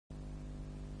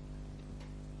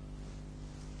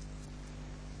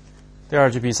第二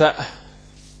局比赛，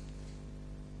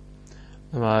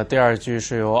那么第二局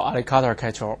是由阿里卡特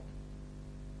开球。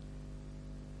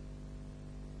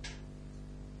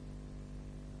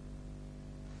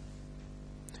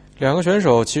两个选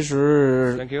手其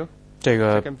实这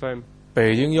个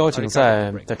北京邀请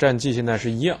赛的战绩现在是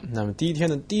一样。那么第一天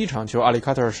的第一场球，阿里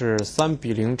卡特是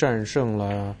3-0战胜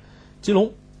了金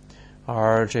龙，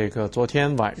而这个昨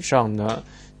天晚上呢，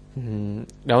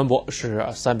梁文博是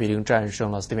3-0战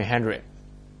胜了 Stephen Hendry。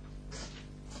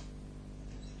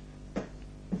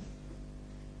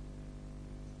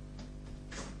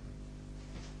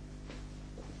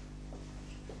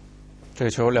这个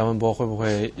球，梁文博会不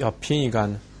会要拼一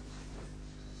杆呢？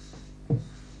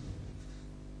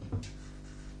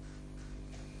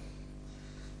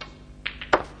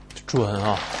准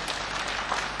啊！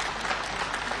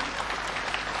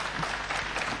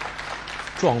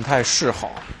状态是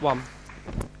好。哇！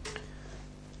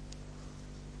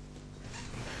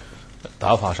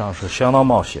打法上是相当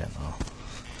冒险啊，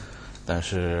但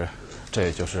是这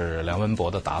也就是梁文博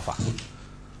的打法。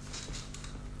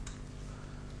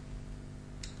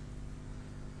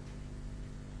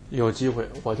有机会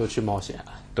我就去冒险。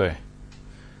对，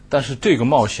但是这个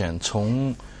冒险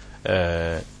从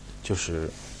就是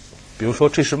比如说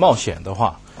这是冒险的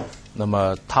话，那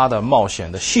么他的冒险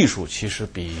的系数其实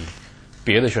比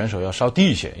别的选手要稍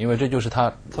低一些，因为这就是他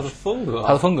的风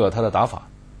格，他的打法。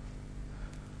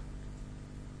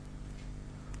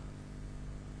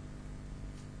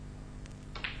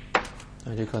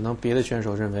那这可能别的选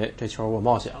手认为这球我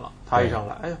冒险了，他一上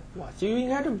来，哎呀，哇，这个应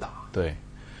该这么打。对。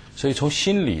所以从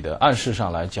心理的暗示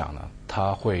上来讲呢，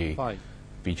他会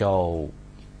比较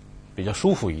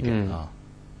舒服一点啊，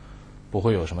不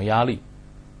会有什么压力。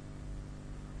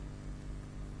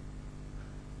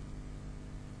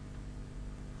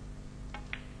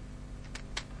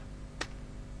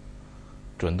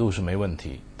准度是没问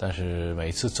题，但是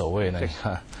每次走位呢，你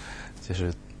看，就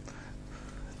是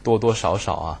多多少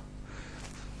少啊，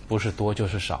不是多就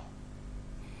是少。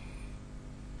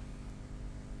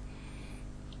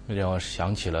让我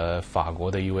想起了法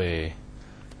国的一位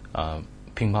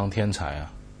乒乓天才啊，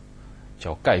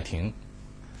叫盖廷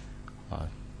啊，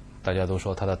大家都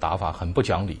说他的打法很不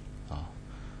讲理啊，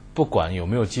不管有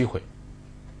没有机会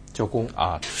就攻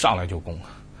啊，上来就攻，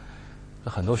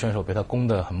很多选手被他攻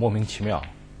得很莫名其妙。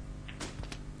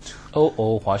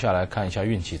滑下来看一下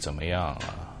运气怎么样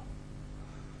啊，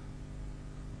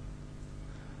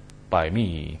百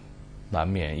密难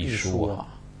免一疏啊。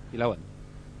11。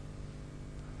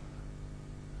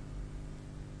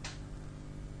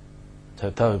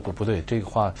他不对，这个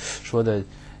话说的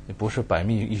不是百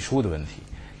密一疏的问题，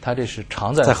他这是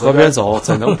常在河边走，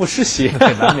怎能不湿鞋？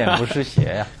难免不湿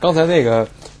鞋呀。刚才这个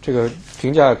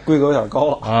评价规格有点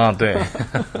高了啊，对，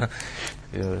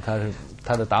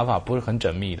他的打法不是很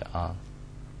缜密的啊。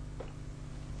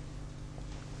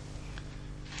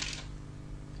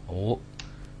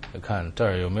看这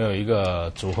儿有没有一个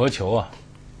组合球啊？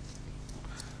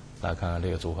来看看这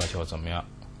个组合球怎么样？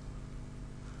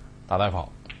打带跑。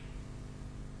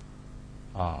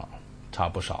啊，差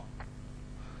不少，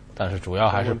但是主要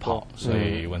还是跑，所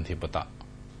以问题不大。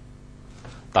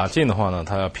打进的话呢，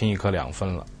他要拼一颗2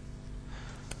分了。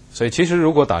所以其实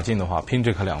如果打进的话，拼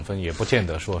这颗2分也不见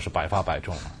得说是百发百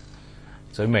中了。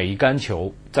所以每一杆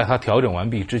球在他调整完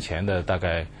毕之前的大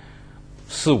概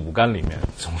4-5杆里面，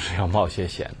总是要冒些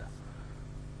险的。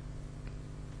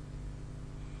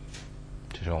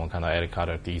这是我们看到艾利卡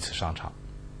特第一次上场。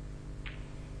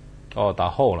打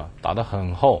厚了，打得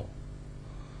很厚。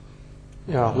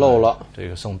呀，漏了，这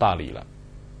个送大礼了。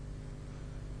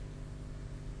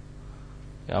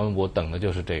然后我等的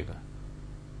就是这个。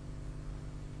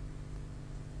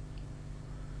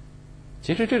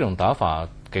其实这种打法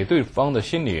给对方的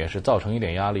心理也是造成一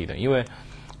点压力的，因为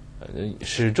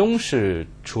始终是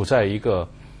处在一个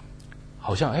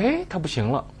好像他不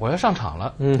行了，我要上场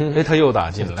了，他又打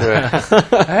进了，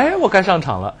对，我该上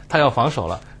场了，他要防守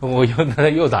了，他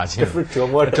又打进了，不是折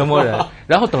磨人。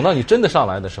然后等到你真的上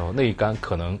来的时候，那一杆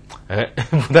可能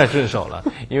不太顺手了，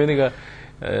因为那个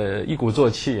一鼓作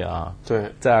气啊，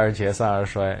对，再而竭三而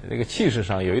衰，那个气势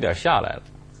上有一点下来了。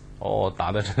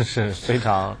打的真是非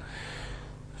常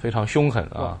非常凶狠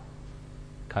啊！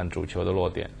看主球的落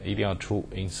点，一定要出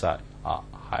inside 啊，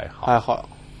还好。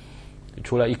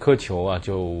出来一颗球啊，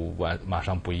就马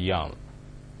上不一样了。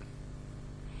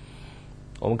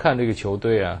我们看这个球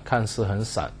队啊，看似很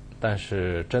散，但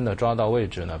是真的抓到位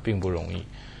置呢，并不容易。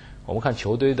我们看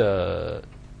球队的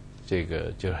这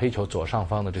个就是黑球左上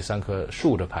方的这3颗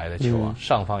竖着排的球啊，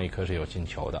上方一颗是有进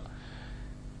球的，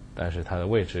但是它的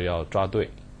位置要抓对。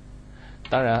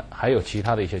当然还有其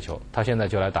他的一些球，他现在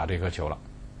就来打这颗球了，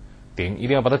顶，一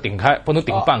定要把它顶开，不能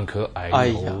顶半颗。哎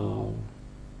呀，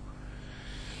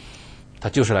他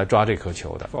就是来抓这颗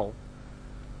球的。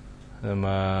那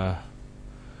么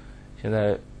现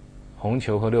在红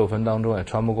球和6分当中也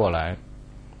穿不过来，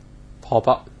跑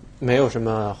吧，没有什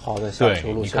么好的下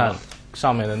球路线。你看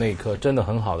上面的那一颗真的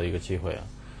很好的一个机会啊，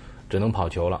只能跑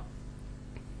球了。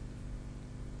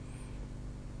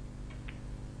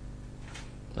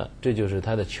那这就是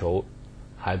他的球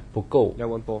还不够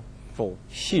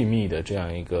细密的这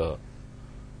样一个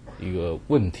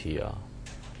问题啊。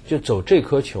就走这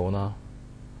颗球呢，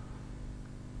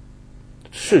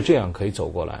是这样可以走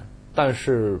过来，但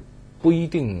是不一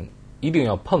定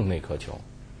要碰那颗球。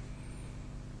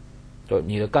就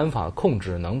你的杆法控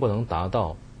制能不能达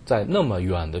到在那么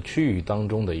远的区域当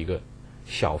中的一个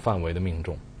小范围的命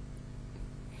中？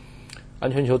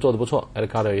安全球做得不错 ，Alex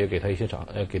Carter 也给他一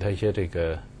些这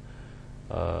个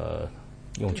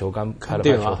用球杆开了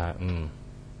拍球台，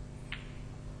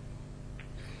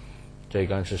这一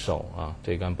杆是手啊，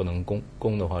这一杆不能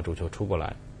攻的话，主球出不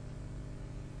来。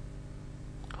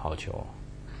好球，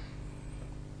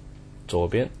左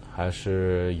边还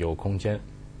是有空间。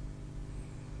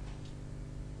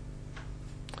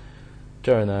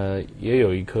这儿呢也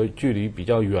有一颗距离比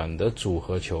较远的组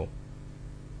合球。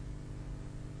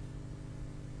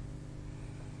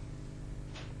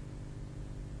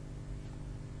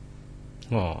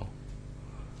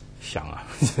想啊，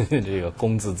这个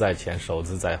攻字在前，守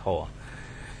字在后啊。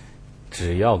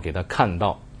只要给他看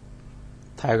到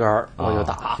抬杆我就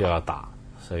打，就要打，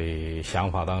所以想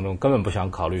法当中根本不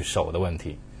想考虑手的问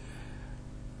题。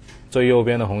最右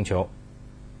边的红球，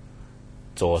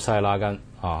左塞拉杆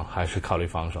啊，还是考虑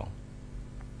防守。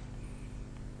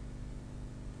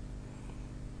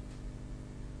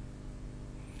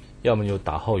要么就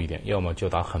打厚一点，要么就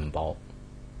打很薄。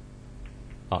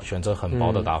选择很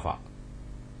薄的打法。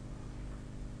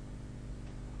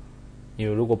因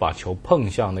为如果把球碰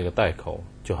向那个袋口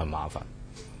就很麻烦，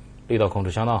力道控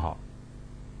制相当好。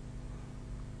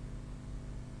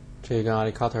这跟阿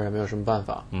里卡特也没有什么办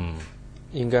法。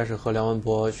应该是和梁文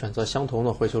博选择相同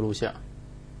的回球路线。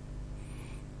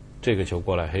这个球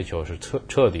过来，黑球是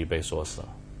彻底被锁死了。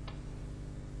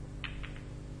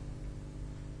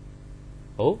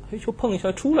黑球碰一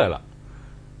下出来了。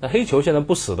那黑球现在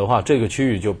不死的话，这个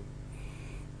区域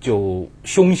就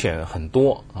凶险很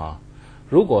多啊。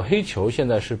如果黑球现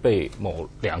在是被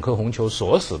2颗红球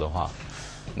锁死的话，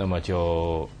那么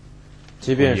就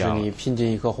即便是你拼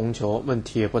进1颗红球，问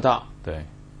题也不大。对，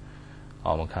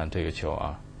好，我们看这个球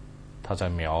啊，他在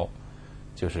瞄，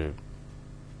就是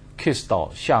kiss 到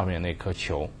下面那颗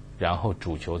球，然后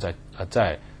主球在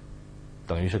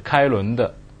等于是开轮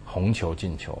的红球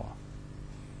进球啊。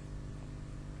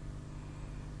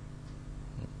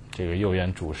这个右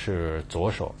眼主是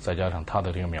左手，再加上他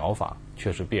的这个瞄法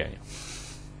确实别扭。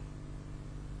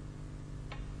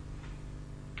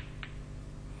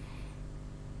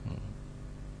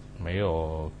没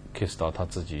有 kiss 到他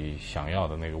自己想要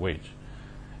的那个位置。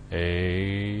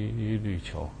绿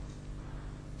球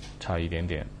差一点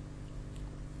点，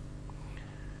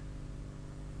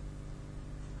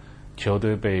球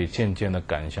队被渐渐的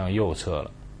赶向右侧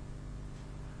了。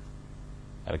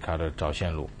Alex Carter找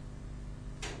线路，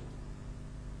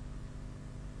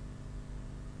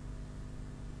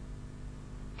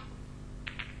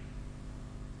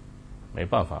没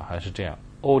办法，还是这样。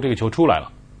这个球出来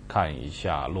了。看一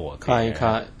下落点，看一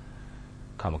看，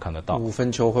看不看得到5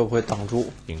分球会不会挡住？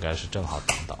应该是正好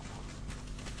挡到。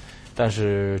但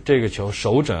是这个球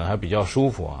手枕还比较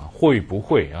舒服啊，会不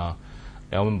会啊？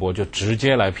梁文博就直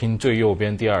接来拼最右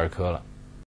边第2颗了。